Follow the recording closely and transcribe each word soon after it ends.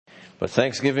But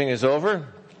Thanksgiving is over,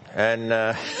 and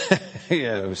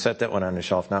yeah, we set that one on the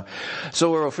shelf now. So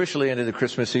we're officially into the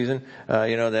Christmas season.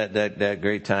 That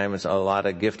great time. It's a lot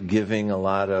of gift giving, a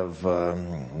lot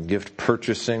of gift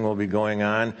purchasing will be going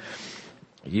on.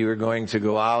 You're going to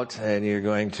go out and you're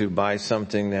going to buy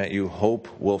something that you hope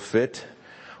will fit,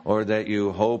 or that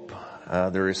you hope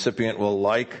the recipient will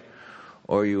like,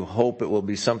 or you hope it will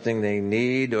be something they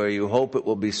need, or you hope it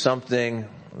will be something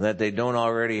that they don't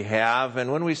already have. And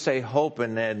when we say hope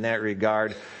in that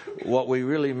regard, what we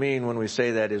really mean when we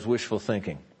say that is wishful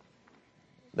thinking.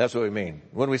 That's what we mean.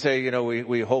 When we say,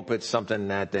 we hope it's something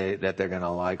that they're going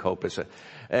to like, hope it's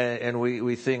and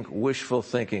we think wishful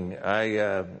thinking.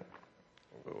 I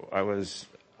was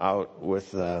out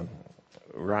with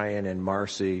Ryan and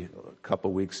Marcy a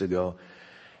couple weeks ago,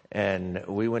 and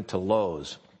we went to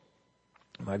Lowe's.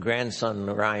 My grandson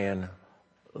Ryan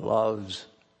loves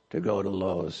to go to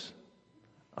Lowe's.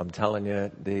 I'm telling you,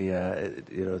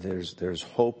 there's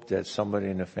hope that somebody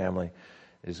in the family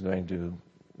is going to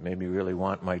maybe really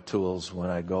want my tools when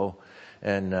I go.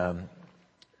 And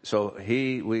so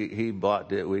he bought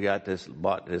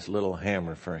this little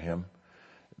hammer for him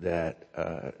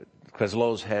that because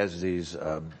Lowe's has these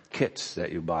kits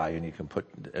that you buy and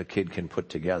a kid can put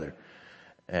together.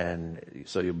 And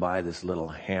so you buy this little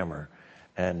hammer.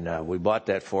 And we bought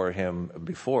that for him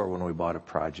before when we bought a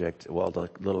project. Well, the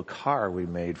little car we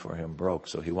made for him broke,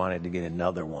 so he wanted to get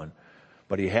another one.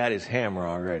 But he had his hammer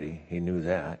already. He knew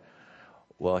that.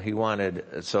 Well,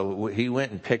 so he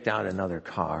went and picked out another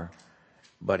car,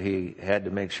 but he had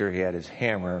to make sure he had his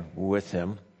hammer with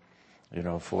him,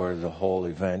 for the whole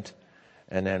event.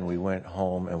 And then we went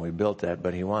home and we built that,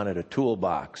 but he wanted a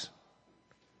toolbox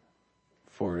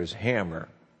for his hammer,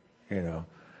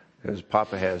 because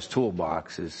Papa has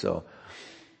toolboxes. So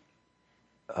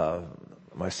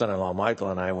my son-in-law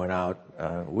Michael and I went out.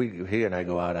 He and I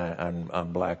go out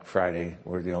on Black Friday.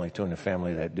 We're the only two in the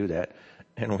family that do that.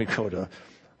 And we go to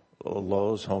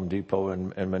Lowe's, Home Depot,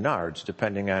 and Menards,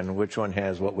 depending on which one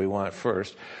has what we want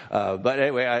first. But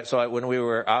anyway, when we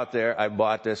were out there, I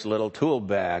bought this little tool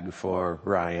bag for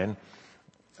Ryan,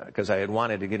 because I had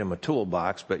wanted to get him a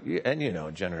toolbox,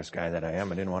 a generous guy that I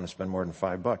am, I didn't want to spend more than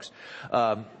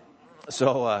 $5.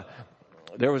 So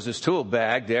there was this tool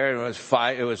bag there, and it was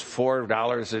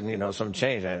 $4 and some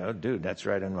change. I know, dude, that's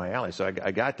right in my alley. So I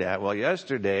got that. Well,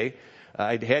 yesterday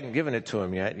I hadn't given it to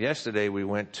him yet. Yesterday I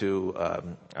went to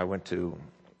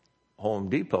Home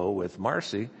Depot with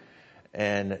Marcy,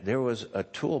 and there was a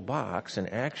toolbox, an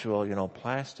actual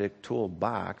plastic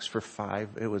toolbox for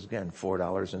it was again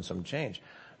 $4 and some change.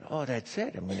 Oh, that's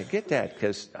it. I'm going to get that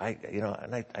because I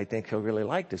think he'll really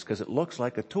like this because it looks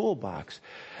like a toolbox.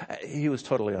 He was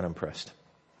totally unimpressed.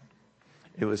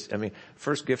 It was,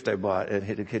 first gift I bought, and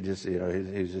the kid just, he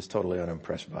was just totally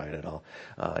unimpressed by it at all.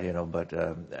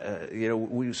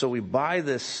 So we buy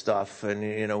this stuff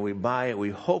and, we buy it,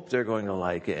 we hope they're going to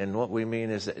like it. And what we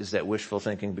mean is that wishful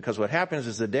thinking, because what happens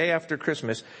is the day after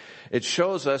Christmas, it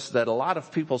shows us that a lot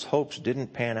of people's hopes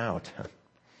didn't pan out.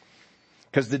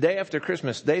 Because the day after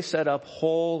Christmas, they set up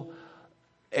whole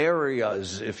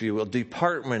areas, if you will,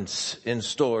 departments in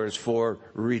stores for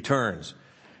returns.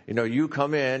 You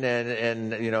come in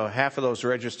and half of those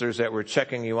registers that were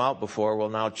checking you out before will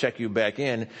now check you back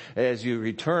in as you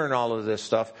return all of this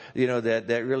stuff,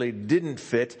 that really didn't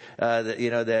fit, all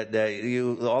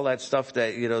that stuff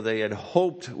that, they had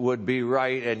hoped would be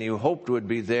right and you hoped would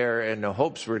be there, and the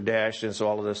hopes were dashed, and so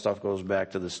all of this stuff goes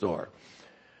back to the store.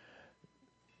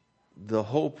 The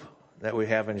hope that we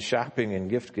have in shopping and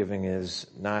gift giving is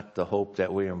not the hope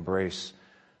that we embrace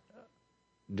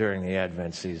during the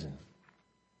Advent season.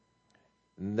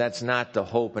 That's not the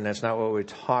hope, and that's not what we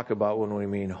talk about when we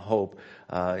mean hope.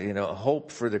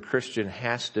 Hope for the Christian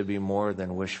has to be more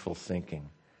than wishful thinking.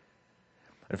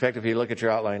 In fact, if you look at your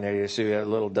outline there, you see a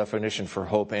little definition for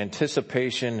hope: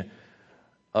 anticipation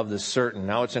of the certain.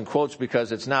 Now it's in quotes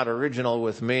because it's not original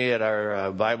with me. At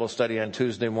our Bible study on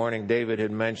Tuesday morning, David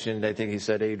had mentioned, I think he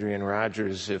said Adrian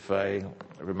Rogers, if I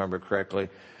remember correctly,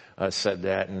 said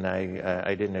that, and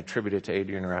I didn't attribute it to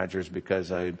Adrian Rogers because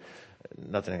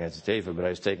nothing against David, but I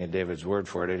was taking David's word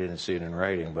for it. I didn't see it in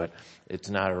writing, but it's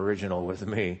not original with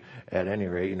me at any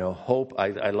rate. Hope,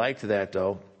 I liked that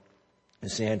though.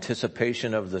 It's the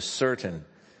anticipation of the certain.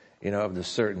 Of the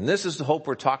certain. This is the hope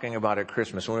we're talking about at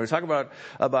Christmas. When we're talking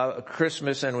about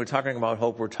Christmas and we're talking about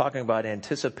hope, we're talking about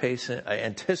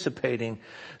anticipating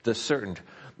the certain,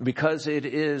 because it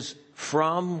is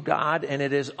from God and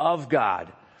it is of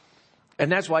God.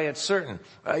 And that's why it's certain.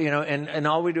 And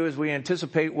all we do is we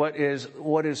anticipate what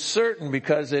is certain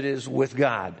because it is with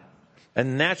God.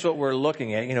 And that's what we're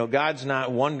looking at. God's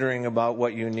not wondering about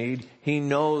what you need. He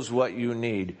knows what you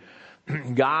need.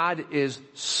 God is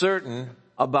certain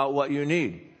about what you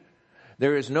need.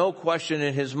 There is no question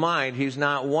in his mind. He's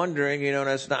not wondering,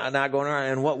 that's not going on.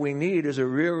 And what we need is a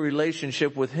real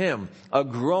relationship with him, a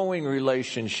growing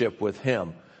relationship with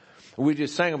him. We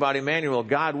just sang about Emmanuel,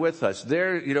 God with us.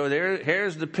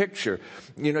 Here's the picture.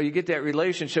 You get that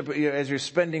relationship as you're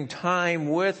spending time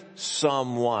with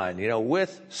someone,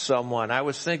 with someone. I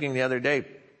was thinking the other day,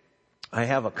 I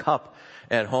have a cup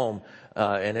at home,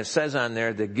 and it says on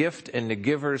there, the gift and the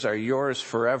givers are yours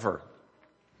forever.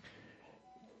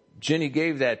 Ginny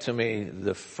gave that to me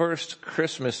the first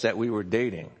Christmas that we were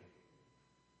dating.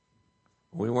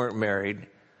 We weren't married,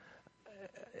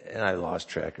 and I lost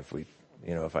track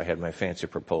if I had my fancy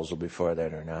proposal before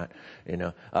that or not, and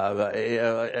I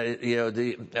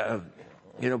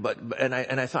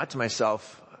thought to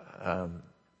myself,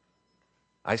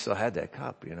 I still had that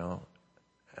cup,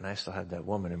 and I still had that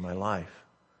woman in my life.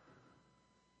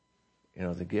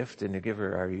 The gift and the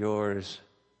giver are yours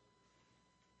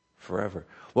forever.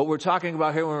 What we're talking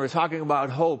about here when we're talking about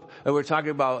hope, and we're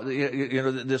talking about,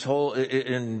 this whole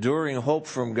enduring hope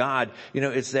from God,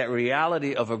 it's that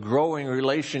reality of a growing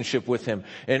relationship with him.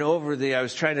 And I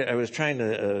was trying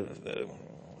to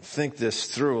think this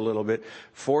through a little bit.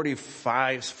 40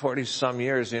 some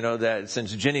years, that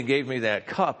since Ginny gave me that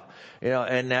cup,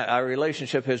 and that our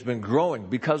relationship has been growing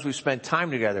because we spent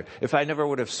time together. If I never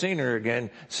would have seen her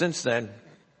again since then,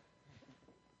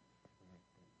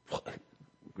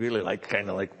 really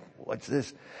what's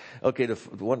this? Okay, the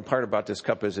one part about this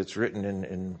cup is it's written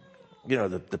in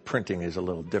the printing is a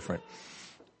little different.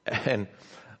 And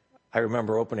I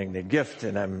remember opening the gift,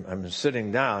 and I'm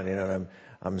sitting down, and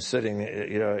I'm sitting,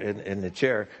 in the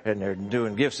chair, and they're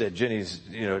doing gifts at Ginny's,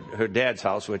 her dad's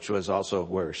house, which was also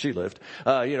where she lived,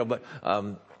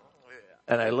 and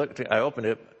I opened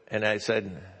it, and I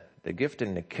said, the gift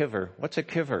and the giver, what's a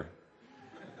giver?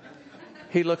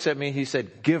 He looks at me, he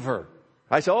said, giver.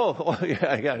 I said,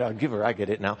 yeah, giver, I get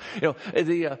it now. But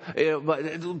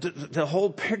the whole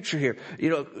picture here,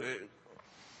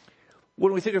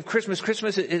 when we think of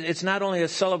Christmas, it's not only a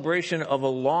celebration of a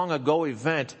long ago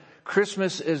event.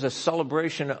 Christmas is a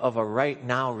celebration of a right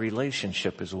now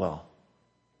relationship as well.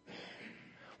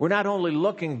 We're not only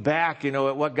looking back,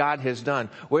 at what God has done.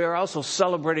 We are also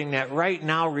celebrating that right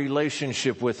now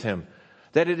relationship with him.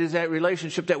 That it is that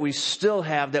relationship that we still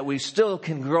have, that we still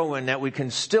can grow in, that we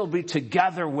can still be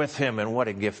together with him. And what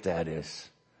a gift that is.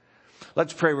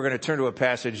 Let's pray. We're going to turn to a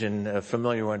passage, and a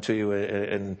familiar one to you,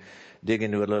 and dig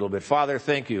into it a little bit. Father,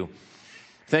 thank you.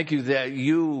 Thank you that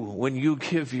when you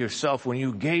gave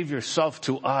yourself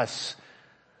to us,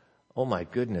 oh my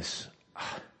goodness,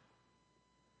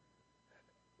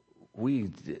 we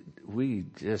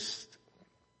just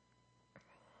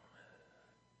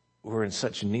were in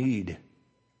such need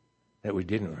that we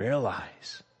didn't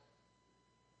realize.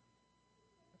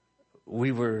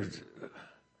 We were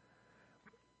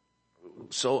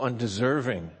so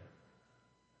undeserving,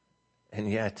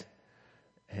 and yet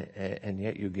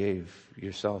you gave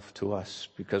yourself to us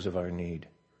because of our need.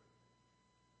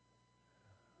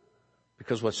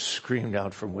 Because what screamed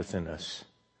out from within us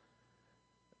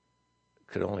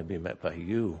could only be met by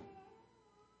you.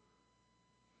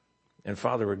 And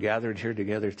Father, we're gathered here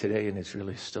together today, and it's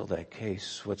really still that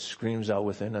case. What screams out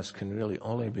within us can really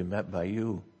only be met by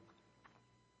you.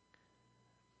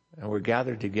 And we're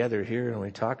gathered together here, and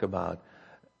we talk about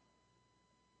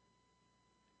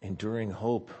enduring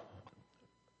hope.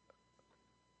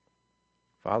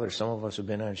 Father, some of us have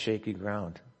been on shaky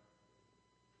ground.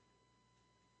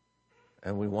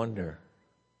 And we wonder,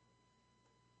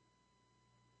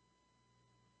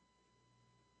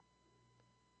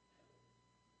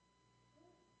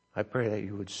 I pray that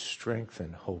you would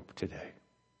strengthen hope today.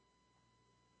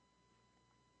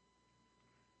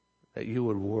 That you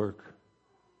would work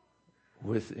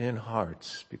within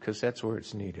hearts, because that's where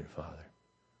it's needed, Father.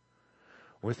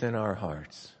 Within our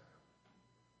hearts.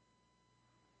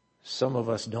 Some of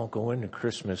us don't go into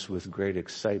Christmas with great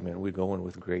excitement. We go in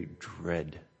with great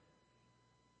dread.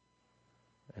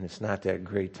 And it's not that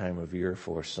great time of year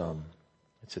for some.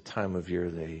 It's a time of year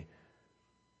they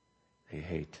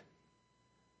hate.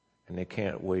 And they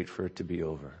can't wait for it to be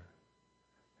over.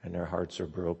 And their hearts are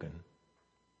broken.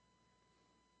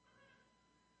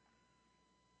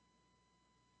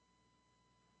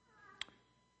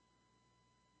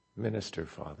 Minister,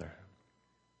 Father.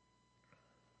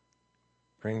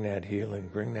 Bring that healing,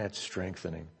 bring that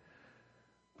strengthening,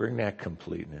 bring that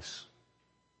completeness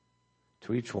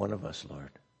to each one of us, Lord.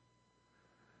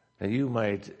 That you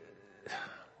might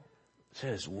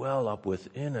says, well up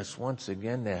within us once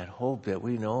again, that hope that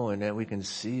we know and that we can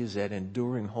see is that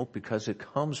enduring hope because it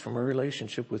comes from a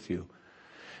relationship with you.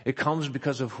 It comes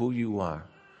because of who you are.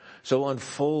 So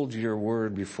unfold your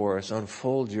word before us,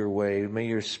 unfold your way. May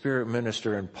your Spirit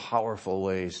minister in powerful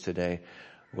ways today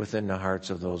within the hearts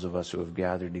of those of us who have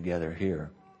gathered together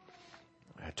here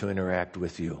to interact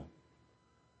with you.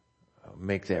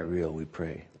 Make that real, we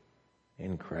pray.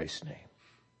 In Christ's name.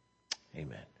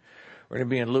 Amen. We're going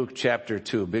to be in Luke chapter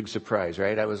 2. Big surprise,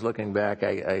 right? I was looking back.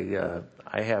 I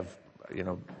have,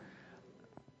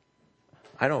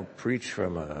 I don't preach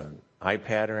from an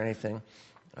iPad or anything,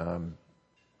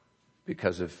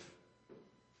 because if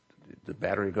the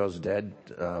battery goes dead,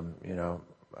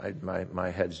 my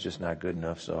head's just not good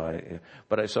enough. So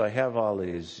I have all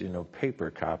these, paper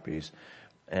copies.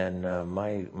 And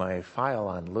my file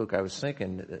on Luke, I was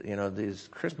thinking, these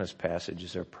Christmas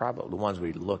passages are probably, the ones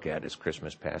we look at as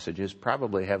Christmas passages,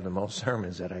 probably have the most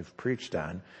sermons that I've preached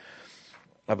on.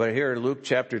 But here, Luke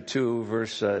chapter 2, we're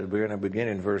going to begin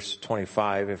in verse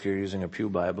 25. If you're using a Pew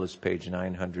Bible, it's page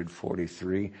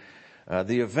 943.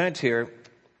 The event here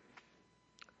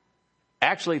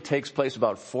actually takes place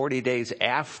about 40 days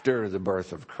after the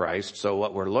birth of Christ. So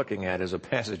what we're looking at is a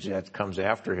passage that comes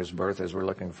after his birth as we're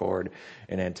looking forward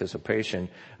in anticipation,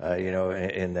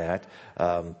 in that.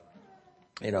 But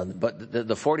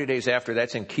the 40 days after,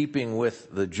 that's in keeping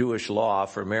with the Jewish law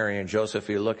for Mary and Joseph.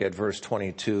 You look at verse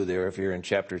 22 there, if you're in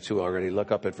chapter 2 already,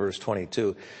 look up at verse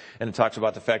 22. And it talks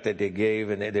about the fact that they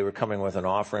gave and they were coming with an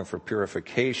offering for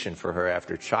purification for her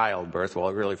after childbirth.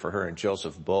 Well, really for her and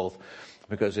Joseph both.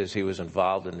 Because as he was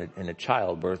involved in a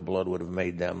childbirth, blood would have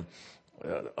made them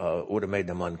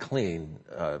unclean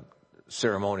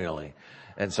ceremonially,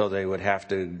 and so they would have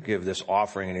to give this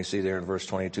offering. And you see there in verse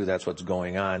 22, that's what's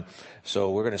going on.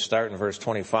 So we're going to start in verse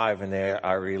 25, and they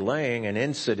are relaying an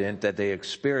incident that they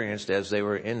experienced as they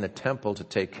were in the temple to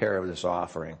take care of this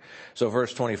offering. So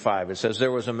verse 25, it says,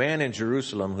 "There was a man in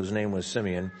Jerusalem whose name was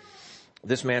Simeon.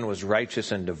 This man was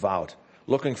righteous and devout,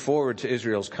 looking forward to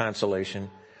Israel's consolation,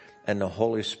 and the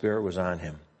Holy Spirit was on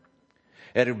him.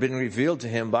 It had been revealed to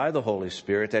him by the Holy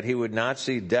Spirit that he would not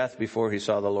see death before he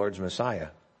saw the Lord's Messiah.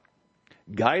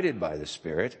 Guided by the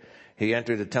Spirit, he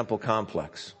entered the temple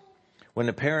complex. When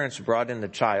the parents brought in the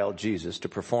child, Jesus, to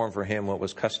perform for him what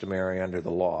was customary under the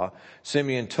law,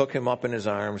 Simeon took him up in his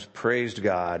arms, praised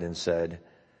God, and said,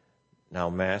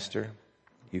 'Now, Master,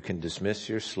 you can dismiss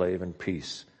your slave in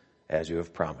peace, as you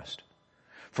have promised.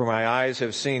 For my eyes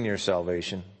have seen your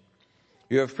salvation.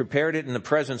 You have prepared it in the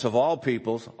presence of all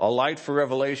peoples, a light for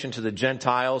revelation to the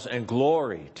Gentiles and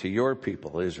glory to your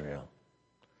people, Israel.'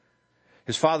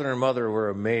 His father and mother were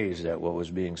amazed at what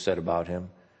was being said about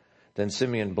him. Then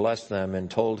Simeon blessed them and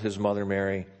told his mother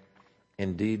Mary,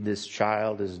 'Indeed, this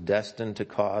child is destined to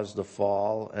cause the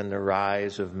fall and the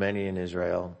rise of many in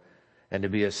Israel, and to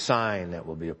be a sign that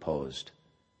will be opposed.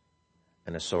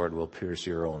 And a sword will pierce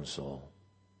your own soul,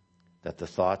 that the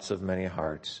thoughts of many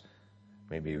hearts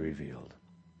may be revealed.'"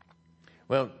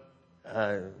 Well,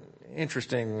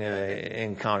 interesting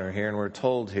encounter here, and we're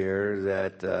told here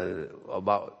that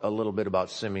about a little bit about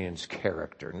Simeon's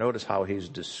character. Notice how he's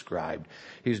described.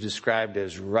 He's described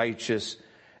as righteous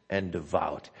and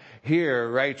devout. Here,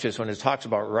 righteous, when it talks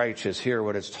about righteous, here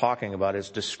what it's talking about is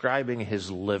describing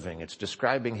his living. It's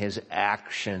describing his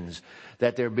actions,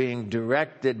 that they're being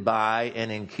directed by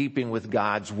and in keeping with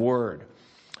God's word.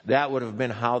 That would have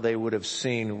been how they would have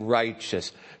seen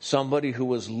righteous. Somebody who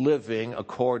was living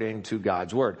according to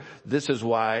God's word. This is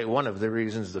why, one of the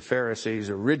reasons the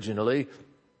Pharisees originally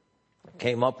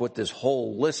came up with this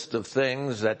whole list of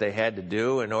things that they had to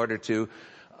do in order to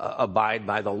abide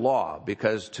by the law.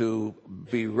 Because to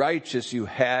be righteous, you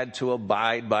had to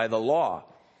abide by the law.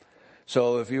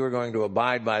 So if you were going to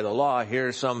abide by the law,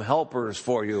 here's some helpers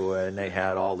for you. And they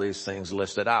had all these things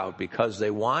listed out because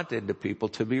they wanted the people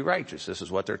to be righteous. This is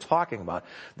what they're talking about.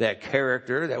 That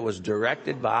character that was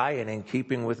directed by and in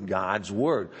keeping with God's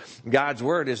word. God's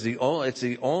word is the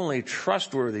only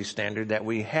trustworthy standard that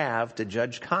we have to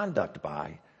judge conduct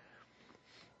by.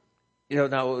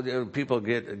 Now people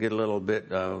get a little bit,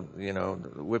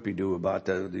 whippy-do about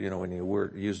when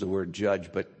you use the word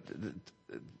judge, but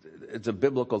it's a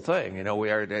biblical thing.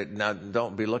 We are now,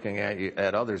 don't be looking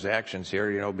at others' actions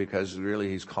here, because really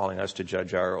he's calling us to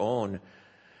judge our own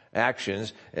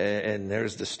actions. And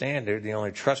there's the standard. The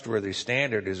only trustworthy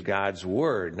standard is God's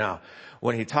word. Now,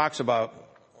 when he talks about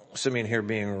Simeon here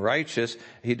being righteous,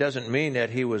 he doesn't mean that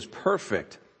he was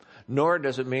perfect, nor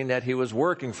does it mean that he was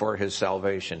working for his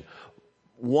salvation.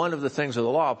 one of the things of the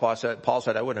law, Paul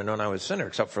said, I wouldn't have known I was a sinner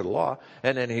except for the law.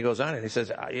 And then he goes on and he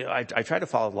says, I tried to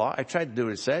follow the law. I tried to do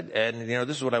what it said. And,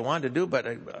 this is what I wanted to do, but,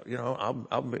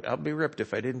 I'll be ripped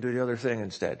if I didn't do the other thing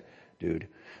instead, dude.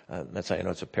 That's how you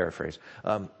know it's a paraphrase.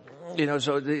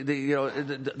 So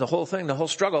the whole thing, the whole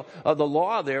struggle of the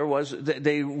law there was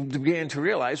they began to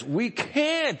realize we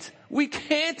can't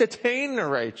attain the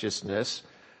righteousness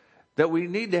that we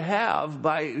need to have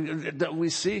that we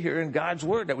see here in God's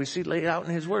Word, that we see laid out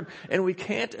in His Word. And we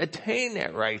can't attain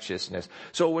that righteousness.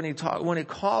 So when it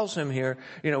calls Him here,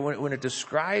 when it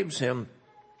describes Him,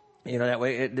 that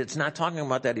way, it's not talking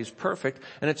about that He's perfect,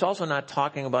 and it's also not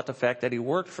talking about the fact that He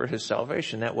worked for His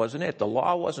salvation. That wasn't it. The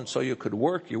law wasn't so you could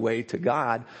work your way to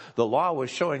God. The law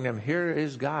was showing them, here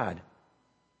is God.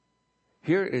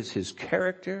 Here is His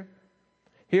character.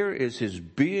 Here is His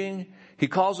being. He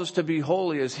calls us to be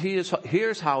holy as He is.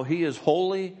 Here's how He is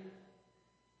holy.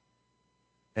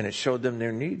 And it showed them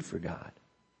their need for God.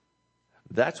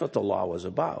 That's what the law was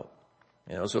about.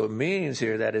 So it means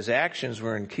here that His actions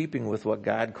were in keeping with what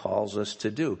God calls us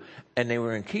to do. And they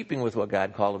were in keeping with what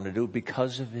God called Him to do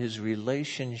because of His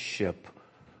relationship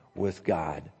with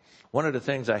God. One of the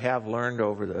things I have learned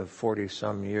over the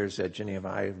 40-some years that Jenny and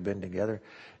I have been together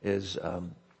is,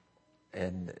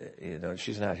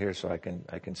 she's not here, so I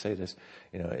can say this,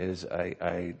 is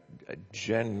I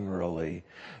generally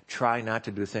try not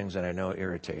to do things that I know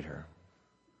irritate her.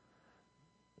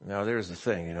 Now, there's the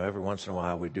thing, every once in a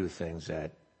while we do things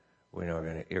that we know are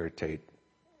going to irritate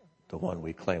the one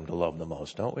we claim to love the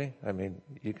most, don't we? I mean,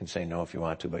 you can say no if you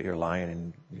want to, but you're lying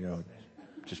and,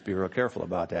 just be real careful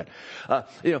about that.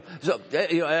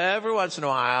 Every once in a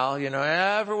while,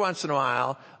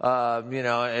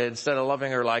 instead of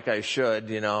loving her like I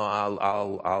should,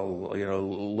 I'll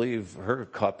leave her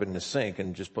cup in the sink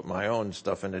and just put my own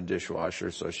stuff in the dishwasher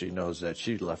so she knows that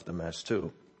she left the mess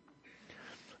too.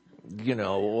 If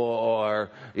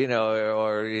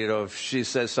she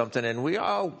says something and we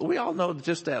all know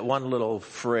just that one little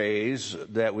phrase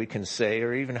that we can say,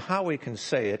 or even how we can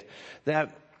say it,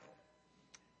 that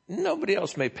nobody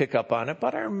else may pick up on it,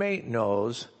 but our mate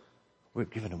knows we're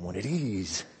giving him one of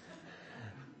these.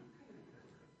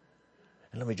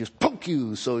 And let me just poke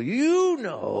you so you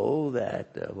know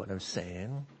that what I'm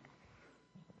saying.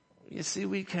 You see,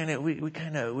 we kind of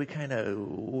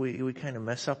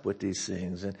mess up with these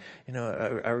things, and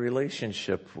our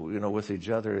relationship, with each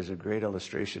other is a great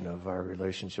illustration of our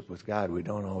relationship with God. We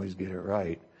don't always get it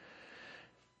right.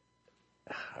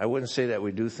 I wouldn't say that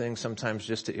we do things sometimes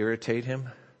just to irritate Him.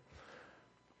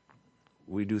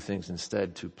 We do things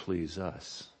instead to please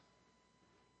us,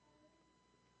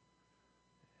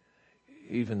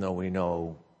 even though we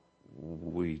know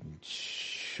we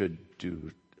should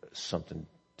do something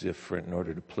different in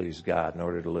order to please God, in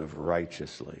order to live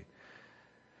righteously.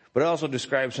 But it also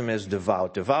describes Him as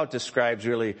devout. Devout describes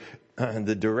really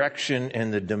the direction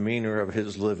and the demeanor of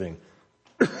His living.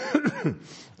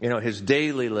 His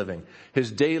daily living.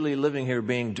 His daily living here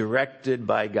being directed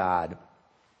by God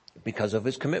because of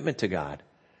His commitment to God.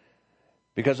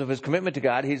 Because of His commitment to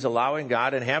God, He's allowing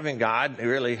God and having God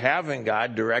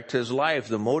direct His life.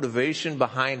 The motivation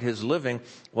behind His living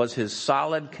was His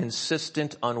solid,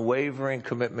 consistent, unwavering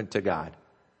commitment to God.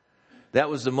 That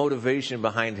was the motivation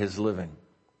behind His living.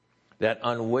 That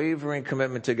unwavering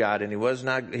commitment to God, and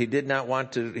He did not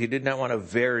want to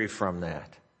vary from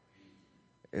that.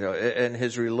 And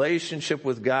His relationship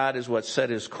with God is what set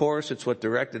His course. It's what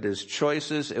directed His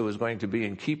choices. It was going to be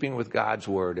in keeping with God's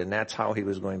Word, and that's how He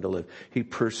was going to live. He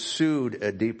pursued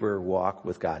a deeper walk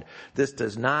with God. This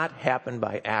does not happen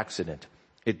by accident.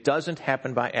 It doesn't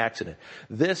happen by accident.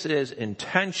 This is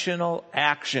intentional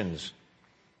actions.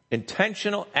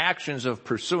 Intentional actions of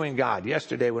pursuing God.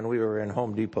 Yesterday when we were in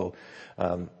Home Depot,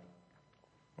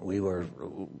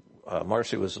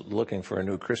 Marcy was looking for a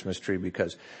new Christmas tree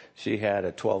because she had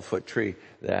a 12-foot tree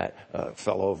that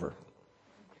fell over.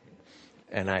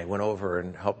 And I went over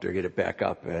and helped her get it back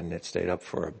up, and it stayed up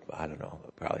for,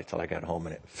 probably till I got home,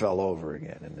 and it fell over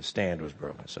again, and the stand was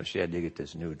broken. So she had to get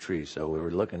this new tree. So we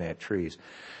were looking at trees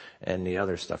and the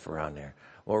other stuff around there.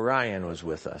 Well, Ryan was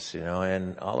with us,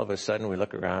 and all of a sudden we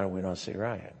look around and we don't see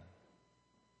Ryan.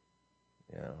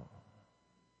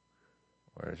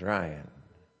 Where's Ryan?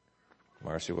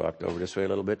 Marcy walked over this way a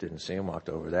little bit, didn't see him, walked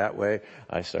over that way.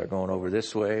 I started going over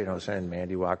this way, and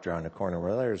Mandy walked around the corner.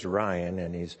 Well, there's Ryan,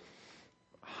 and he's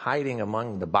hiding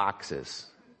among the boxes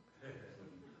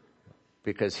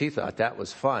because he thought that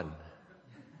was fun.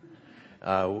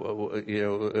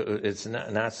 It's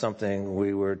not something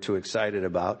we were too excited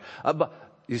about. But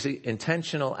you see,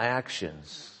 intentional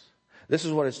actions. This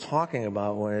is what it's talking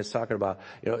about when it's talking about,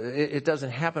 it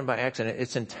doesn't happen by accident.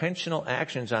 It's intentional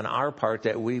actions on our part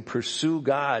that we pursue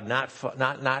God, not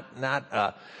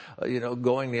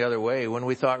going the other way. When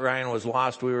we thought Ryan was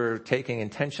lost, we were taking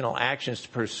intentional actions to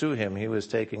pursue him. He was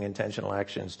taking intentional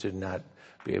actions to not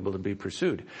be able to be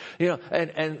pursued. We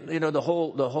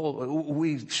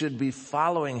should be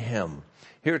following him.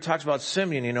 Here it talks about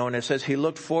Simeon, and it says he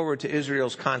looked forward to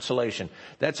Israel's consolation.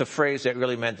 That's a phrase that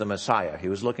really meant the Messiah. He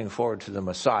was looking forward to the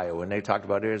Messiah. When they talked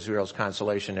about Israel's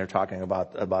consolation, they're talking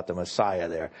about the Messiah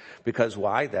there. Because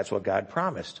why? That's what God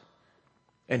promised.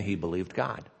 And he believed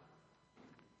God.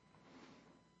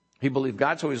 He believed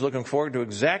God, so he's looking forward to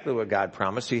exactly what God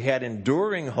promised. He had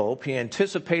enduring hope. He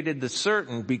anticipated the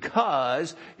certain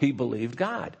because he believed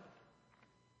God.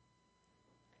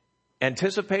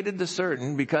 Anticipated the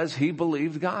certain because he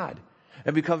believed God.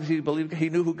 And because he believed, he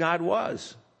knew who God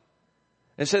was.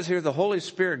 It says here the Holy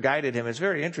Spirit guided him. It's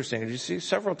very interesting. You see,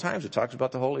 several times it talks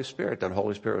about the Holy Spirit. That the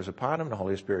Holy Spirit was upon him. The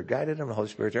Holy Spirit guided him. The Holy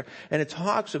Spirit there. And it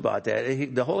talks about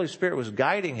that. The Holy Spirit was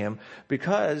guiding him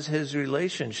because his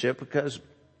relationship, because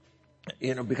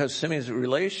Simeon's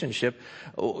relationship,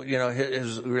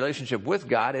 his relationship with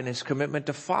God and his commitment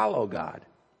to follow God.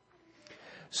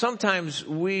 Sometimes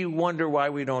we wonder why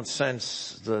we don't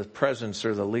sense the presence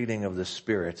or the leading of the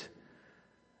Spirit.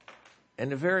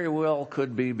 And it very well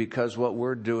could be because what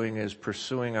we're doing is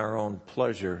pursuing our own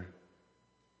pleasure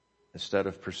instead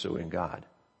of pursuing God.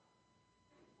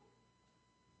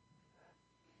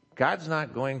 God's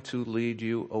not going to lead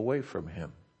you away from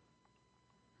him.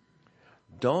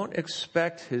 Don't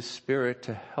expect his Spirit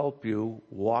to help you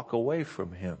walk away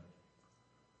from him.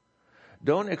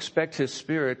 Don't expect his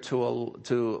Spirit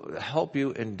to help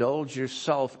you indulge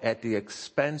yourself at the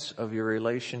expense of your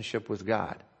relationship with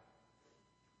God.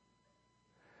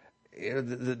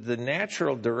 The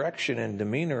natural direction and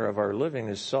demeanor of our living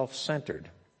is self-centered.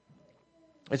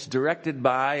 It's directed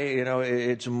by,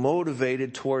 it's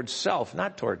motivated towards self,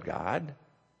 not toward God.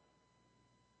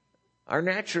 Our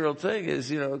natural thing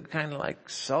is, kind of like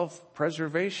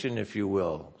self-preservation, if you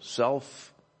will.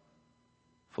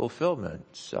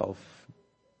 Self-fulfillment,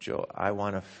 joy. I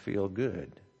want to feel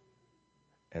good.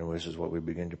 And this is what we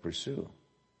begin to pursue.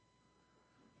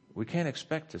 We can't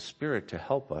expect the Spirit to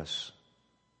help us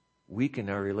weaken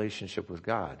our relationship with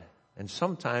God. And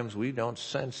sometimes we don't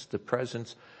sense the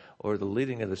presence or the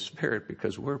leading of the Spirit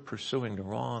because we're pursuing the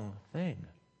wrong thing.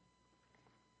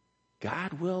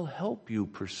 God will help you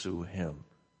pursue him.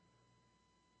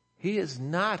 He is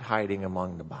not hiding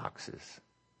among the boxes.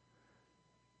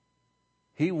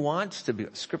 He wants to be,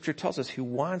 Scripture tells us he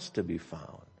wants to be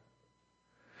found.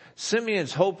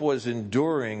 Simeon's hope was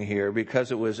enduring here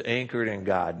because it was anchored in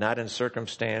God, not in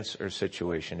circumstance or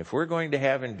situation. If we're going to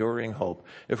have enduring hope,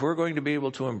 if we're going to be able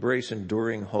to embrace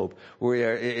enduring hope,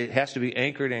 it has to be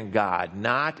anchored in God,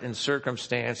 not in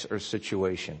circumstance or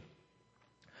situation.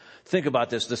 Think about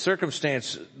this. The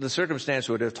circumstance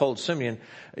would have told Simeon,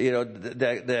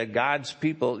 that God's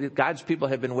people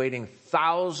have been waiting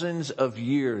thousands of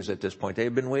years at this point. They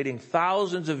have been waiting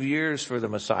thousands of years for the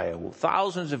Messiah,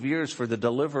 thousands of years for the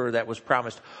deliverer that was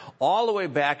promised all the way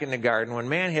back in the garden when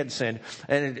man had sinned.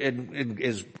 And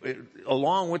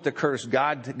along with the curse,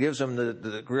 God gives them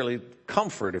the really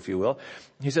comfort, if you will.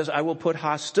 He says, I will put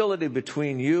hostility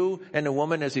between you and the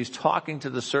woman, as he's talking to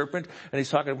the serpent, and he's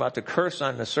talking about the curse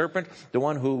on the serpent, the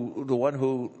one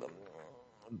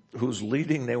whose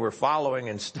leading they were following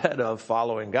instead of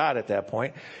following God at that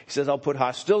point. He says, I'll put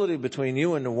hostility between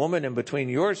you and the woman and between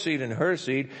your seed and her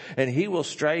seed, and he will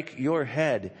strike your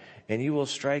head and you will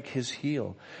strike his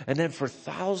heel. And then for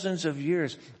thousands of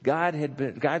years,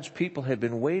 God's people had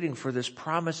been waiting for this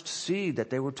promised seed that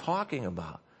they were talking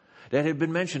about, that had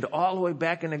been mentioned all the way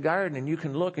back in the garden. And you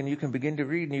can look and you can begin to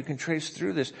read and you can trace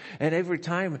through this. And every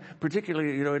time,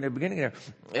 particularly, in the beginning there,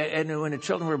 and when the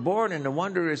children were born, and the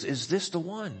wonder is this the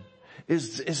one?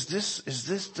 Is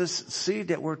this seed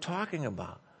that we're talking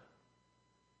about?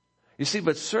 You see,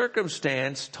 but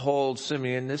circumstance told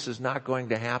Simeon this is not going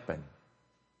to happen.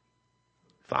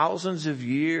 Thousands of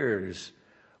years,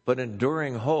 but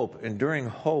enduring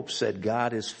hope said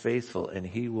God is faithful and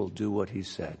he will do what he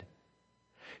said.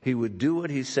 He would do what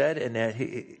he said, and that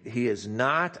he is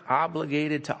not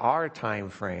obligated to our time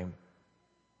frame.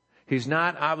 He's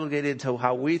not obligated to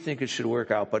how we think it should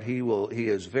work out, but he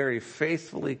is very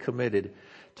faithfully committed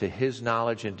to his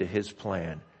knowledge and to his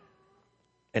plan.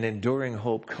 And enduring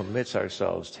hope commits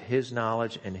ourselves to his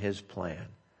knowledge and his plan.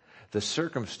 The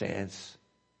circumstance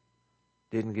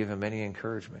didn't give him any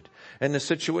encouragement. And the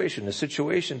situation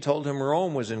told him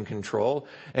Rome was in control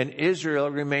and Israel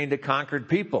remained a conquered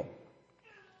people.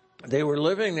 They were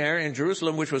living there in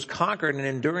Jerusalem, which was conquered, and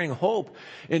enduring hope.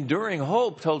 Enduring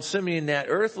hope told Simeon that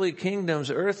earthly kingdoms,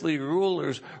 earthly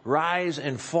rulers rise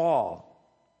and fall.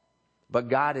 But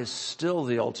God is still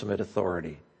the ultimate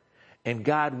authority. And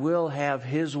God will have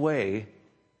his way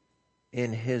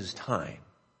in his time.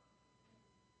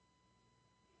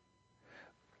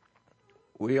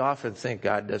 We often think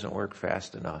God doesn't work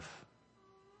fast enough.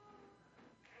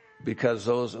 Because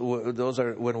those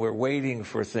are when we're waiting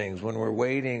for things, when we're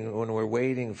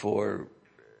waiting for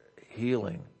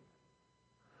healing,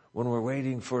 when we're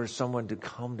waiting for someone to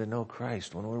come to know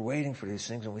Christ, when we're waiting for these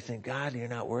things and we think, God, you're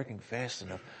not working fast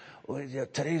enough. Well,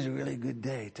 today's a really good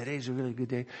day. Today's a really good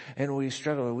day. And we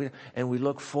struggle and we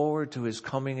look forward to his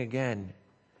coming again.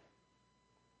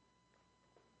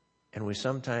 And we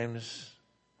sometimes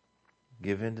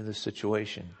give in to the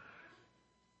situation.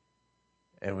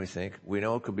 And we think, we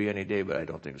know it could be any day, but I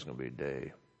don't think it's going to be a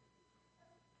day.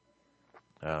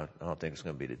 I don't think it's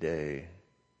going to be today.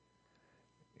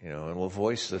 And we'll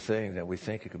voice the thing that we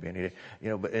think it could be any day.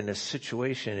 But in a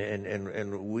situation,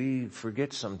 and we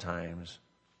forget sometimes,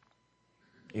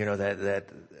 that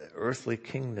earthly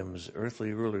kingdoms,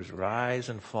 earthly rulers rise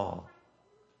and fall.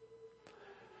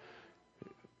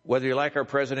 Whether you like our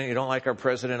president, you don't like our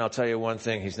president, I'll tell you one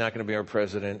thing, he's not going to be our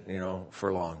president,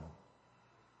 for long.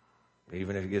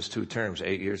 Even if he gets 2 terms,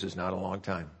 8 years is not a long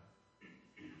time.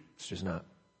 It's just not.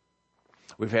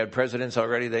 We've had presidents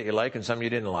already that you like and some you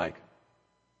didn't like.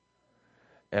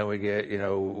 And we get,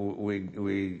 we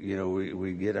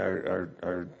get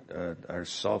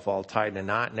ourself all tied in a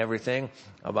knot and everything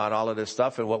about all of this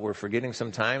stuff. And what we're forgetting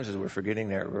sometimes is we're forgetting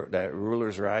that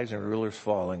rulers rise and rulers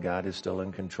fall, and God is still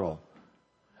in control.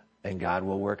 And God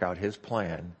will work out his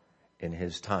plan in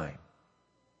his time.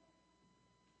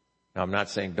 Now, I'm not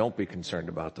saying don't be concerned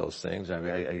about those things.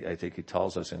 I think he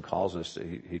tells us and calls us,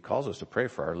 he calls us to pray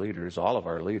for our leaders, all of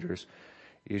our leaders.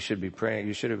 You should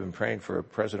have been praying for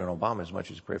President Obama as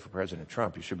much as you pray for President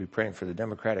Trump. You should be praying for the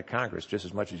Democratic Congress just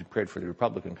as much as you prayed for the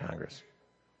Republican Congress.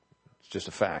 It's just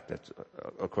a fact. That's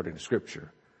according to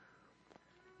Scripture.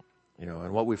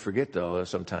 And what we forget though is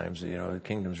sometimes,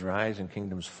 kingdoms rise and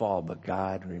kingdoms fall, but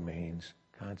God remains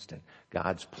constant.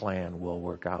 God's plan will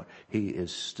work out. He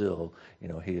is still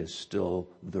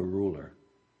the ruler.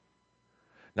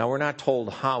 Now, we're not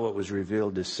told how it was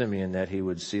revealed to Simeon that he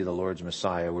would see the Lord's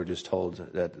Messiah. We're just told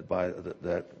that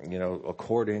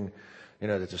according,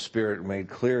 that the Spirit made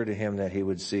clear to him that he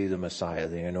would see the Messiah,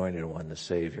 the Anointed One, the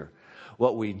Savior.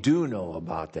 What we do know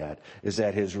about that is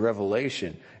that his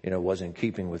revelation, was in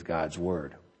keeping with God's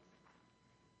Word.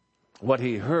 What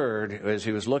he heard as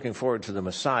he was looking forward to the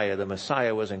Messiah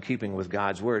was in keeping with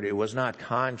God's Word. It was not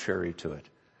contrary to it.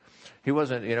 He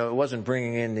wasn't, it wasn't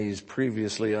bringing in these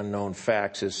previously unknown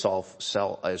facts as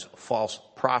false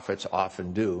prophets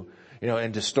often do,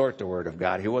 and distort the Word of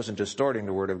God. He wasn't distorting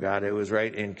the Word of God. It was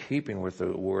right in keeping with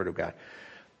the Word of God.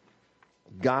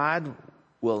 God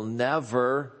will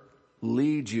never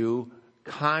lead you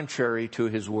contrary to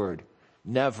his Word.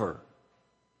 Never.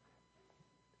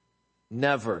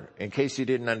 Never. In case you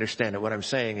didn't understand it, what I'm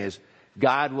saying is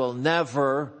God will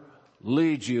never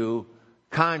lead you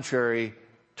contrary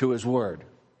to his Word.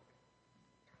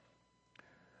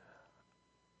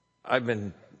 I've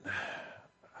been,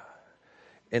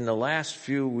 in the last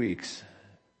few weeks,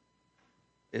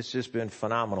 it's just been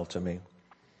phenomenal to me.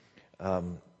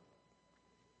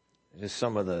 Just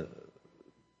some of the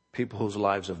people whose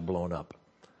lives have blown up,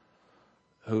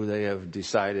 who they have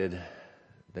decided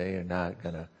they are not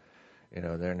going to,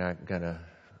 they're not going to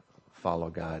follow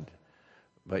God.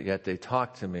 But yet they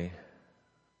talk to me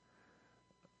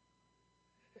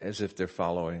as if they're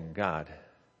following God.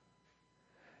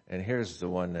 And here's the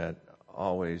one that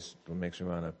always makes me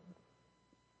want to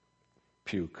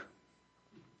puke.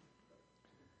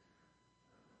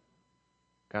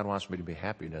 God wants me to be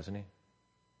happy, doesn't he?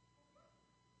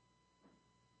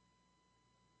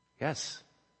 Yes.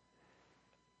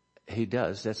 He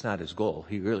does. That's not his goal.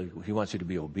 He wants you to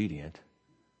be obedient.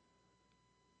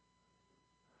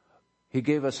 He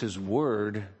gave us his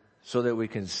Word so that we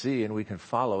can see and we can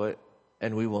follow it,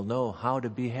 and we will know how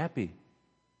to be happy.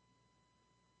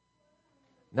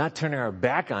 Not turning our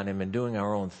back on him and doing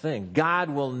our own thing. God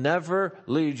will never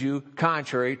lead you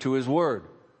contrary to his Word.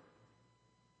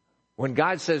 When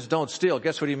God says don't steal,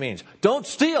 guess what he means? Don't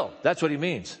steal! That's what he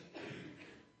means.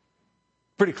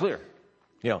 Pretty clear.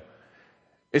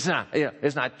 It's not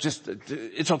just,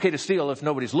 it's okay to steal if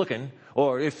nobody's looking,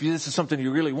 or if this is something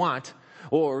you really want,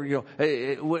 or,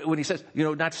 when he says,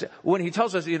 when he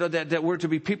tells us, that we're to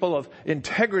be people of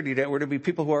integrity, that we're to be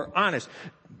people who are honest,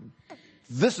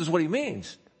 this is what he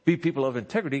means. Be people of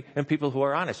integrity and people who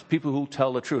are honest, people who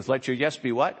tell the truth. Let your yes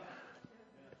be what?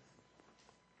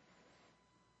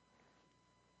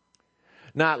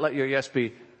 Not let your yes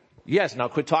be, yes, now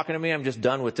quit talking to me. I'm just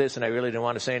done with this and I really didn't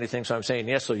want to say anything. So I'm saying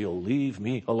yes, so you'll leave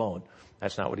me alone.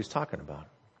 That's not what he's talking about.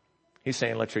 He's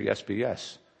saying let your yes be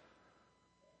yes.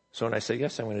 So when I say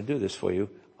yes, I'm going to do this for you,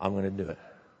 I'm going to do it.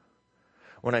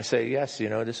 When I say yes,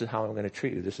 this is how I'm going to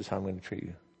treat you. This is how I'm going to treat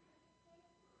you.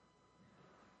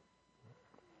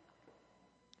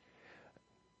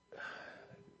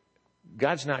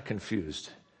 God's not confused.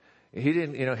 He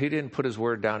didn't put his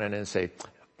word down and then say,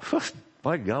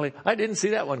 by golly, I didn't see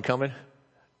that one coming.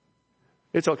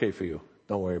 It's okay for you.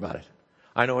 Don't worry about it.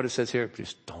 I know what it says here.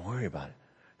 Just don't worry about it.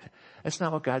 That's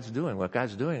not what God's doing. What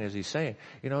God's doing is he's saying,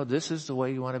 this is the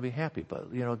way you want to be happy.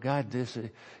 But, God,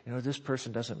 this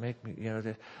person doesn't make me,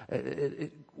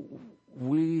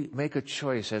 we make a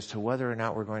choice as to whether or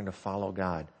not we're going to follow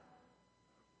God.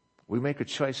 We make a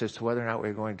choice as to whether or not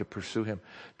we're going to pursue him.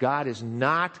 God is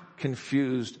not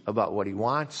confused about what he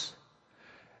wants.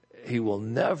 He will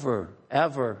never,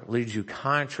 ever lead you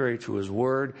contrary to his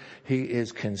word. He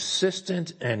is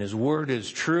consistent and his word is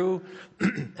true,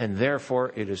 and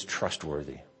therefore it is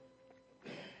trustworthy.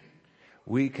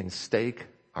 We can stake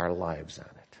our lives on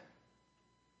it.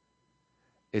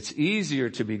 It's easier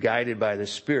to be guided by the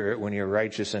Spirit when you're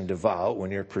righteous and devout,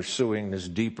 when you're pursuing this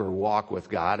deeper walk with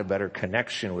God, a better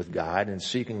connection with God, and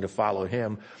seeking to follow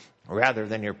him, rather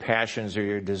than your passions or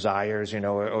your desires,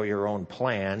 or your own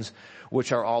plans,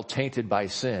 which are all tainted by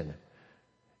sin.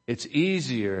 It's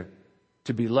easier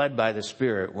to be led by the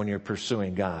Spirit when you're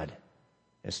pursuing God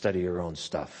instead of your own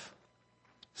stuff.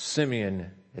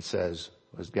 Simeon, it says,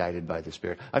 was guided by the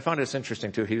Spirit. I found this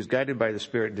interesting too. He was guided by the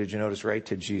Spirit, did you notice, right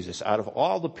to Jesus. Out of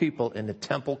all the people in the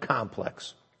temple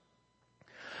complex,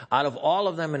 out of all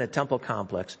of them in a temple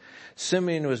complex,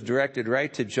 Simeon was directed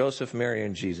right to Joseph, Mary,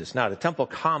 and Jesus. Now, the temple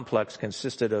complex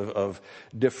consisted of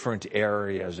different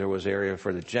areas. There was area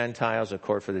for the Gentiles, a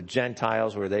court for the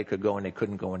Gentiles where they could go and they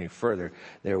couldn't go any further.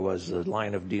 There was a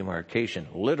line of demarcation,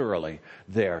 literally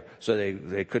there, so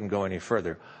they couldn't go any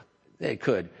further. They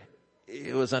could.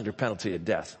 It was under penalty of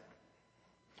death.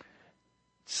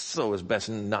 So it was best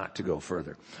not to go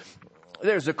further.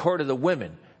 There's the court of the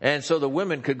women. And so the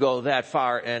women could go that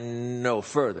far and no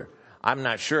further. I'm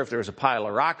not sure if there was a pile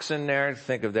of rocks in there.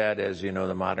 Think of that as, the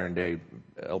modern day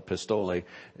El Pistole,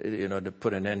 to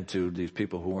put an end to these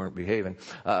people who weren't behaving.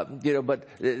 But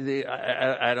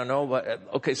I don't know. But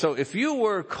okay, so if you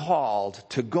were called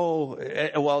to go,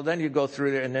 well, then you go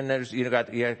through there, and then there's,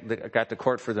 got the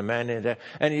court for the men,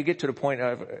 and you get to the point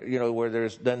of, where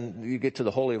then you get to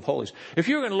the Holy of Holies. If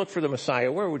you were going to look for the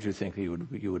Messiah, where would you think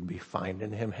you would be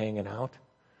finding him hanging out?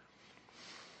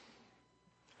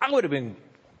 I would have been,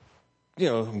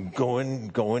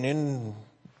 going in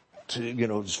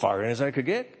to, as far in as I could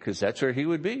get, because that's where he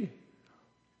would be.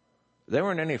 They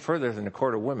weren't any further than the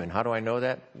court of women. How do I know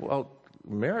that? Well,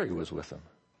 Mary was with them.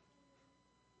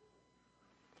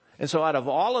 And so out of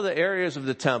all of the areas of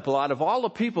the temple, out of all the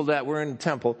people that were in the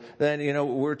temple, then,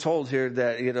 we're told here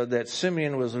that, that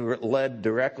Simeon was led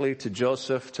directly to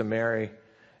Joseph, to Mary,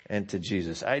 and to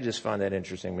Jesus. I just found that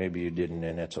interesting. Maybe you didn't,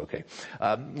 and that's okay.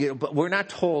 But we're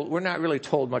not really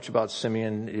told much about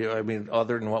Simeon,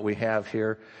 other than what we have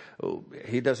here.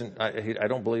 He doesn't, I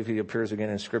don't believe he appears again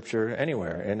in Scripture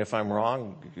anywhere. And if I'm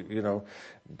wrong,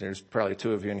 there's probably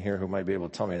two of you in here who might be able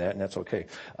to tell me that, and that's okay.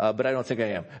 But I don't think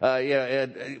I am.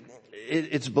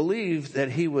 It's believed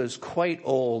that he was quite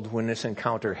old when this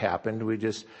encounter happened. We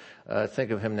just think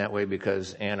of him that way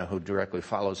because Anna, who directly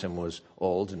follows him, was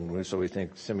old, and so we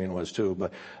think Simeon was too.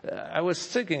 But I was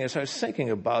thinking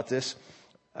about this,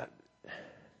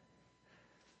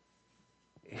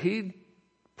 he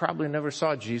probably never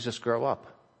saw Jesus grow up.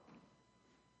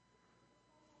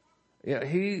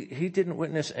 He didn't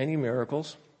witness any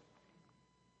miracles.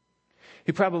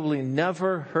 He probably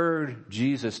never heard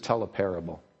Jesus tell a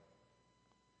parable.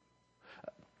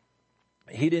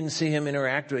 He didn't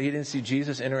see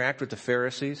Jesus interact with the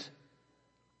Pharisees.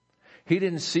 He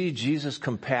didn't see Jesus'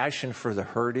 compassion for the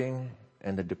hurting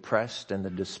and the depressed and the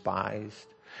despised.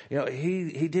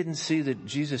 He didn't see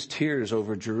Jesus' tears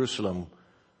over Jerusalem.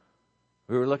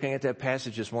 We were looking at that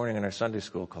passage this morning in our Sunday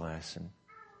school class, and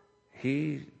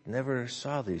he never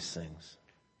saw these things.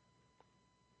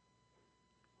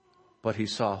 But he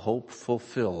saw hope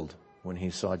fulfilled when he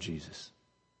saw Jesus,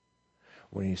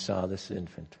 when he saw this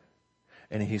infant.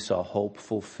 And he saw hope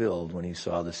fulfilled when he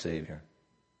saw the Savior.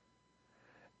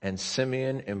 And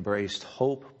Simeon embraced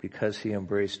hope because he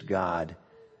embraced God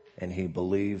and he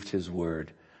believed his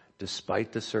word,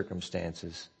 despite the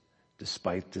circumstances,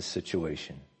 despite the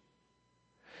situation.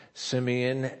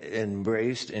 Simeon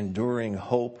embraced enduring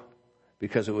hope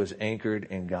because it was anchored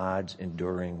in God's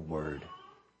enduring word.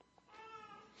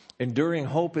 Enduring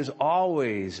hope is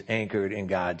always anchored in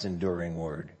God's enduring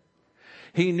word.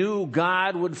 He knew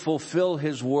God would fulfill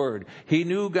his word. He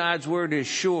knew God's word is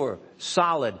sure,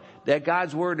 solid, that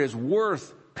God's word is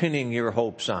worth pinning your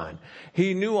hopes on.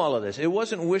 He knew all of this. It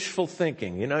wasn't wishful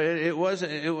thinking. It was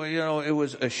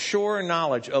a sure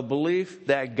knowledge, a belief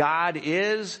that God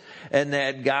is, and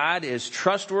that God is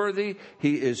trustworthy,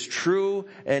 he is true,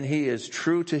 and he is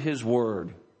true to his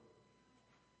word.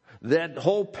 That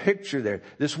whole picture there,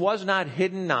 this was not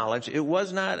hidden knowledge. It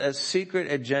was not a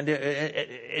secret agenda.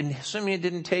 And Simeon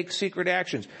didn't take secret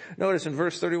actions. Notice in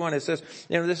verse 31 it says,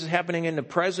 this is happening in the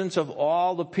presence of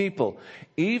all the people,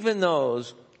 even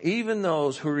those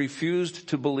who refused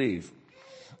to believe,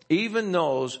 even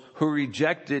those who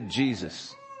rejected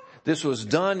Jesus. This was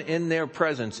done in their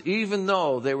presence, even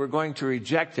though they were going to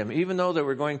reject him, even though they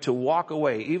were going to walk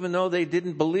away, even though they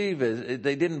didn't believe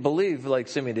like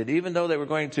Simeon did, even though they were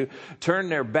going to turn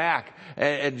their back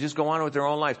and just go on with their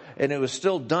own lives. And it was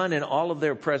still done in all of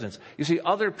their presence. You see,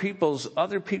 other people's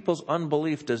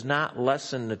unbelief does not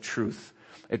lessen the truth.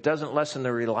 It doesn't lessen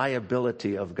the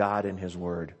reliability of God and his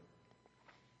word.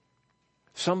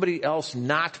 Somebody else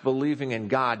not believing in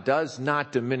God does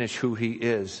not diminish who he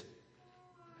is.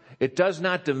 It does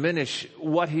not diminish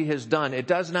what he has done. It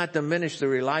does not diminish the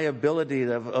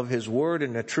reliability of his word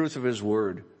and the truth of his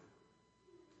word.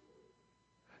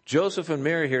 Joseph and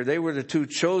Mary here, they were the two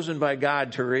chosen by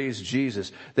God to raise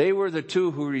Jesus. They were the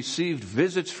two who received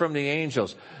visits from the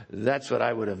angels. That's what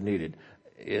I would have needed.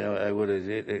 It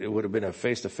would have been a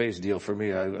face-to-face deal for me.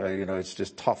 It's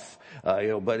just tough.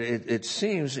 But it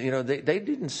seems, they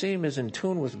didn't seem as in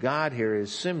tune with God here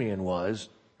as Simeon was.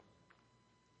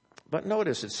 But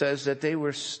notice it says that they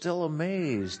were still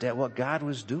amazed at what God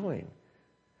was doing.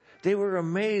 They were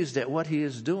amazed at what he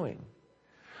is doing.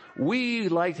 We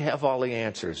like to have all the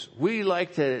answers. We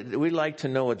like to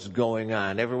know what's going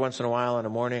on. Every once in a while in the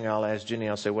morning, I'll ask Ginny,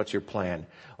 I'll say, what's your plan?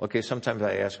 Okay, sometimes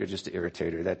I ask her just to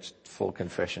irritate her. That's full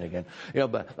confession again.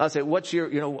 But I'll say, what's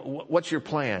your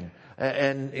plan?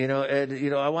 And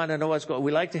I want to know what's going on.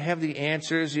 We like to have the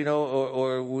answers,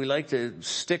 or we like to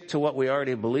stick to what we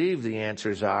already believe the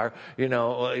answers are,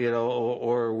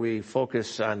 or we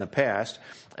focus on the past.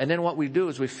 And then what we do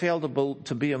is we fail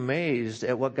to be amazed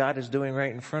at what God is doing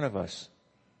right in front of us.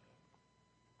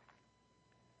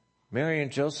 Mary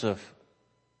and Joseph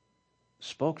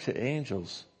spoke to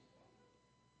angels.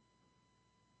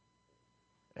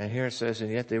 And here it says,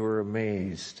 and yet they were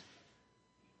amazed.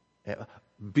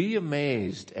 Be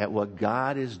amazed at what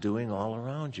God is doing all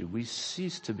around you. We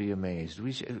cease to be amazed.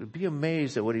 We should be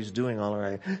amazed at what he's doing all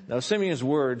around you. Now, Simeon's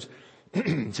words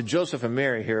to Joseph and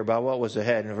Mary here about what was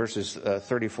ahead in verses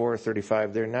 34,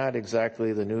 35, they're not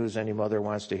exactly the news any mother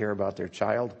wants to hear about their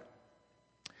child.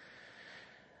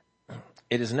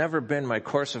 It has never been my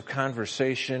course of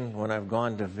conversation when I've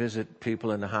gone to visit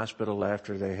people in the hospital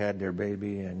after they had their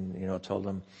baby and, told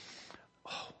them,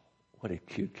 oh, what a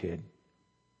cute kid.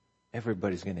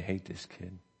 Everybody's going to hate this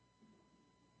kid.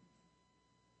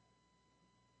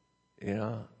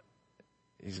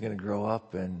 He's going to grow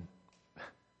up and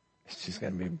it's just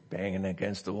going to be banging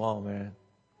against the wall, man.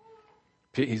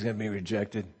 He's going to be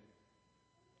rejected.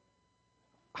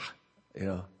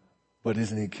 But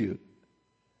isn't he cute?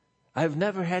 I've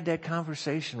never had that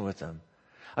conversation with them.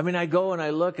 I mean, I go and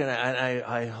I look and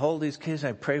I hold these kids,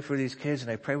 I pray for these kids,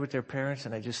 and I pray with their parents,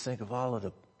 and I just think of all of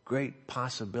the great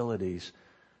possibilities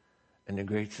and the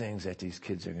great things that these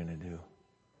kids are going to do.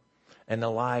 And the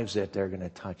lives that they're going to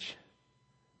touch.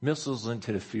 Missiles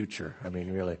into the future. I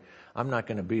mean, really, I'm not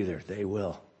going to be there. They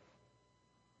will.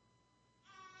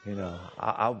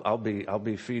 I'll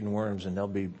be feeding worms and they'll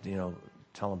be,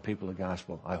 telling people the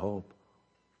gospel, I hope.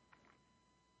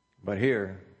 But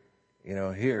here,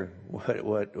 what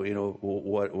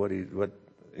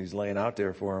he's laying out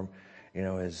there for him,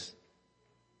 is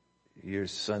your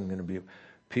son going to be,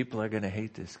 people are going to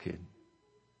hate this kid.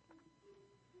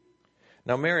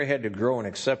 Now, Mary had to grow in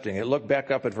accepting it. Look back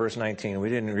up at verse 19. We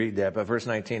didn't read that, but verse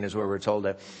 19 is where we're told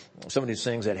that some of these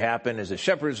things that happened as the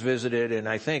shepherds visited, and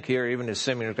I think here, even as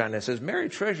Simeon kind of says, Mary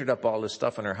treasured up all this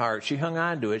stuff in her heart. She hung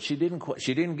on to it. She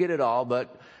didn't get it all,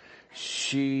 but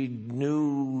she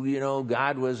knew,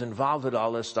 God was involved with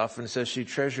all this stuff, and it says she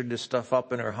treasured this stuff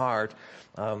up in her heart.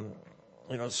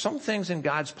 Some things in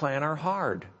God's plan are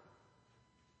hard.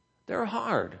 They're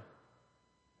hard.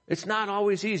 It's not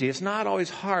always easy. It's not always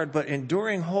hard, but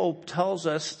enduring hope tells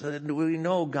us that we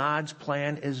know God's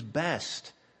plan is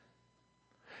best.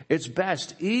 It's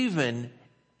best even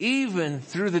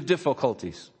through the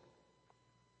difficulties.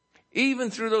 Even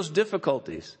through those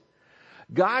difficulties.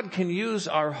 God can use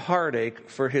our heartache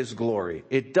for his glory.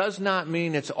 It does not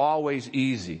mean it's always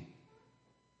easy.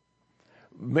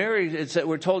 Mary,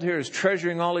 we're told here, is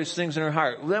treasuring all these things in her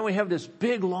heart. Then we have this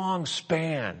big, long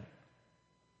span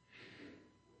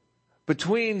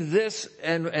between this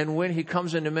and when he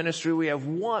comes into ministry. We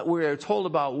are told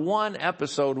about one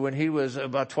episode when he was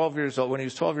about 12 years old,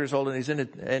 and he's in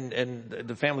it, and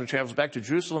the family travels back to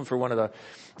Jerusalem for one of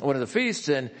the feasts,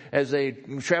 and as they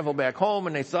travel back home,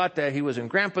 and they thought that he was in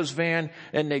Grandpa's van,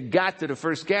 and they got to the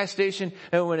first gas station,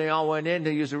 and when they all went in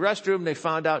to use the restroom, they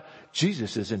found out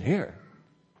Jesus isn't here.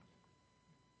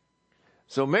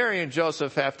 So Mary and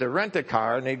Joseph have to rent a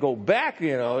car, and they go back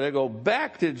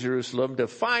to Jerusalem to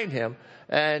find him.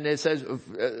 And it says,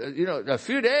 a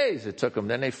few days it took them.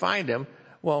 Then they find him.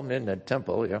 Well, in the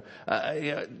temple,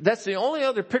 that's the only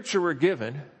other picture we're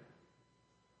given.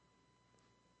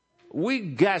 We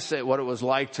guess at what it was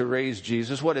like to raise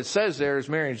Jesus. What it says there is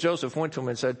Mary and Joseph went to him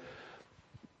and said,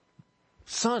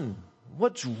 "Son,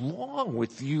 what's wrong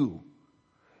with you?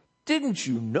 Didn't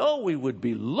you know we would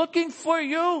be looking for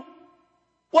you?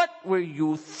 What were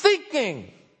you thinking?"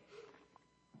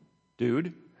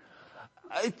 Dude,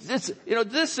 that's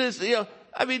the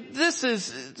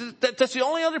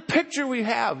only other picture we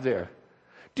have there.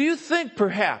 Do you think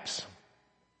perhaps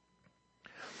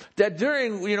that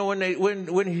during,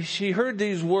 when she heard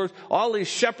these words, all these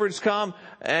shepherds come,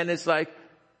 and it's like,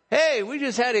 hey, we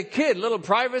just had a kid, little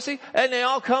privacy, and they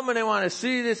all come and they want to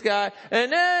see this guy,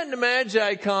 and then the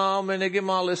Magi come and they give them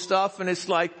all this stuff, and it's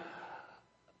like,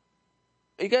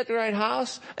 you got the right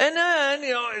house? And then,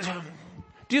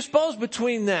 do you suppose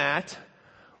between that,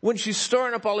 when she's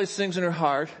storing up all these things in her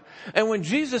heart, and when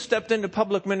Jesus stepped into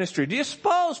public ministry, do you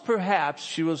suppose perhaps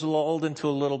she was lulled into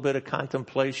a little bit of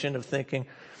contemplation of thinking,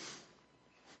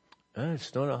 I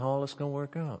just don't know how all this is going to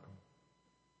work out?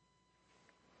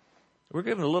 We're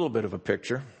given a little bit of a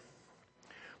picture.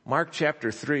 Mark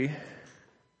chapter 3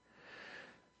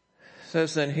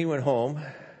 says, then he went home,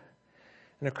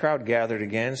 and a crowd gathered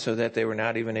again so that they were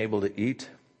not even able to eat.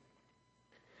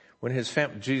 When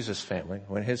Jesus'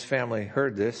 family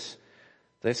heard this,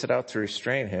 they set out to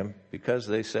restrain him because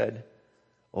they said,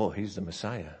 oh, he's the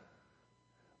Messiah.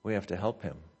 We have to help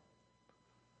him.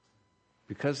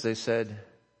 Because they said,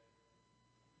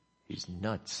 he's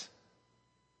nuts.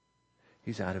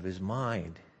 He's out of his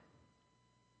mind.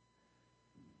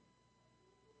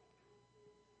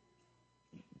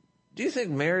 Do you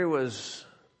think Mary was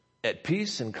at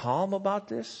peace and calm about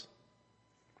this?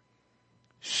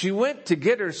 She went to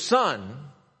get her son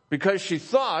because she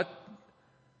thought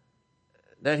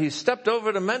that he stepped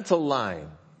over the mental line.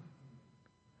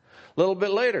 A little bit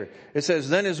later, it says,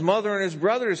 then his mother and his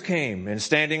brothers came, and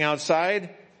standing outside,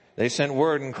 they sent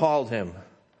word and called him.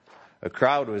 A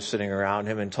crowd was sitting around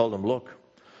him and told him, look,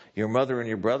 your mother and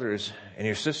your brothers and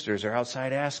your sisters are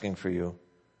outside asking for you.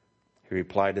 He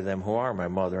replied to them, who are my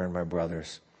mother and my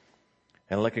brothers?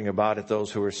 And looking about at those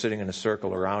who were sitting in a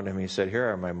circle around him, he said, here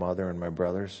are my mother and my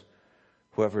brothers.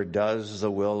 Whoever does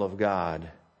the will of God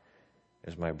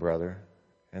is my brother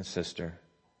and sister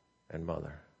and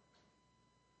mother.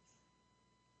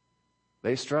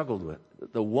 They struggled with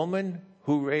it. The woman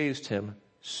who raised him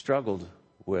struggled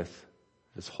with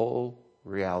this whole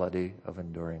reality of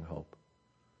enduring hope.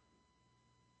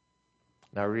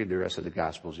 Now read the rest of the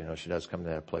Gospels. She does come to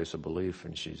that place of belief,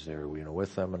 and she's there,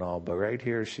 with them and all. But right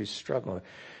here, she's struggling.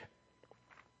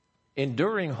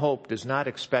 Enduring hope does not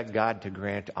expect God to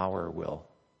grant our will.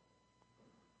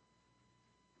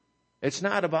 It's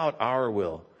not about our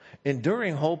will.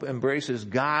 Enduring hope embraces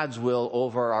God's will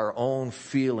over our own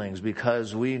feelings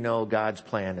because we know God's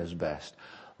plan is best.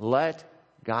 Let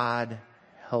God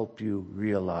help you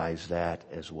realize that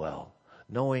as well.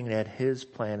 Knowing that his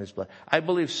plan is best. I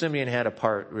believe Simeon had a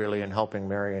part really in helping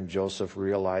Mary and Joseph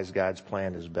realize God's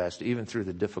plan is best, even through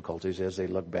the difficulties as they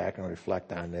look back and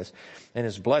reflect on this. In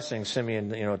his blessing,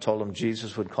 Simeon, told them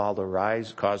Jesus would cause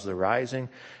the rising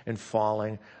and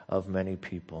falling of many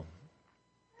people.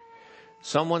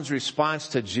 Someone's response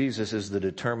to Jesus is the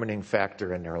determining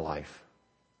factor in their life.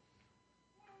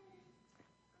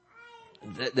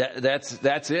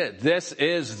 That's it. This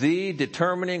is the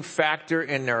determining factor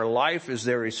in their life, is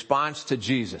their response to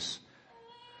Jesus.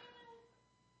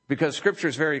 Because Scripture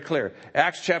is very clear.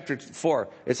 Acts chapter 4,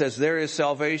 it says, there is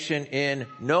salvation in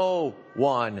no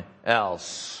one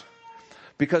else.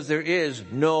 Because there is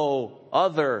no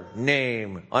other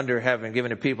name under heaven given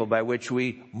to people by which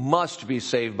we must be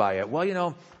saved by it.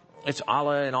 Well, it's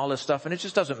Allah and all this stuff, and it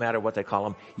just doesn't matter what they call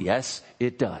him. Yes,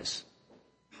 it does.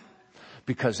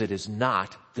 Because it is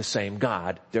not the same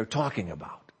God they're talking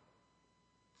about.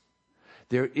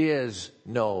 There is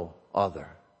no other.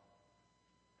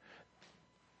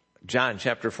 John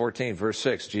chapter 14, verse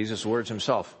 6, Jesus words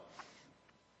himself.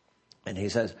 And he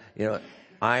says,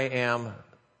 I am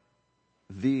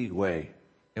the way.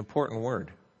 Important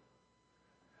word.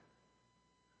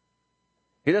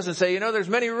 He doesn't say, there's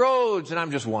many roads and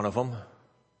I'm just one of them.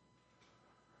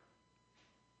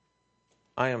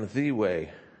 I am the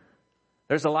way.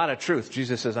 There's a lot of truth.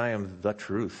 Jesus says, I am the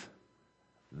truth.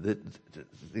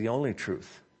 The only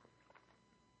truth.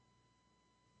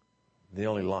 The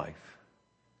only life.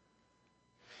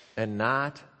 And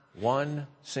not one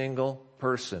single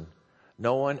person,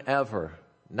 no one ever,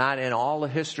 not in all the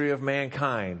history of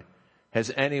mankind,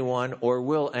 has anyone or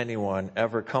will anyone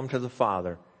ever come to the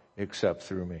Father except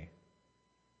through me.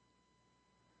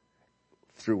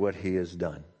 Through what he has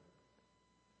done.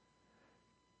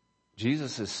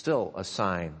 Jesus is still a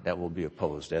sign that will be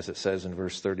opposed, as it says in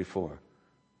verse 34.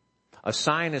 A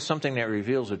sign is something that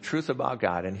reveals the truth about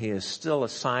God, and he is still a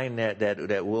sign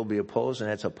that will be opposed, and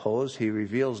that's opposed. He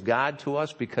reveals God to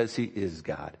us because he is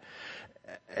God.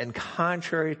 And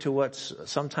contrary to what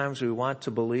sometimes we want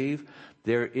to believe,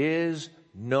 there is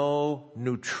no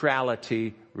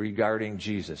neutrality regarding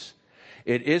Jesus.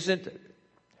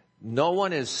 No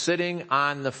one is sitting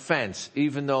on the fence,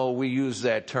 even though we use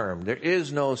that term. There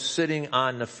is no sitting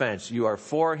on the fence. You are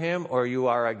for him or you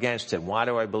are against him. Why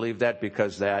do I believe that?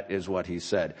 Because that is what he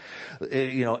said.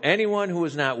 Anyone who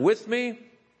is not with me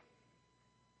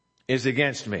is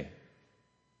against me.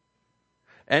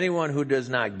 Anyone who does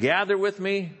not gather with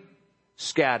me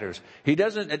scatters.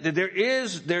 There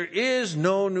is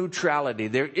no neutrality.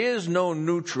 There is no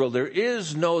neutral. There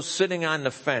is no sitting on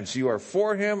the fence. You are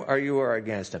for him or you are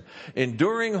against him.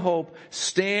 Enduring hope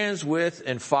stands with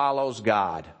and follows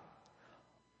God.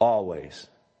 Always.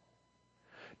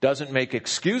 Doesn't make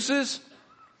excuses.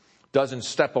 Doesn't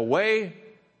step away.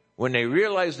 When they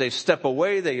realize they step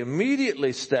away, they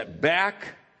immediately step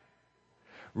back.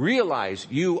 Realize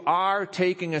you are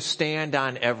taking a stand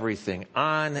on everything,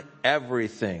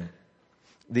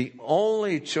 The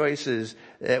only choices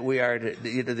that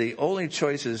the only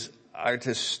choices are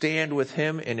to stand with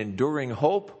him in enduring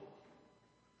hope,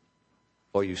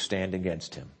 or you stand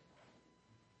against him.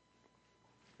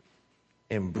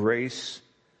 Embrace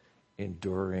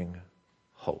enduring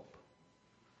hope.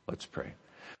 Let's pray.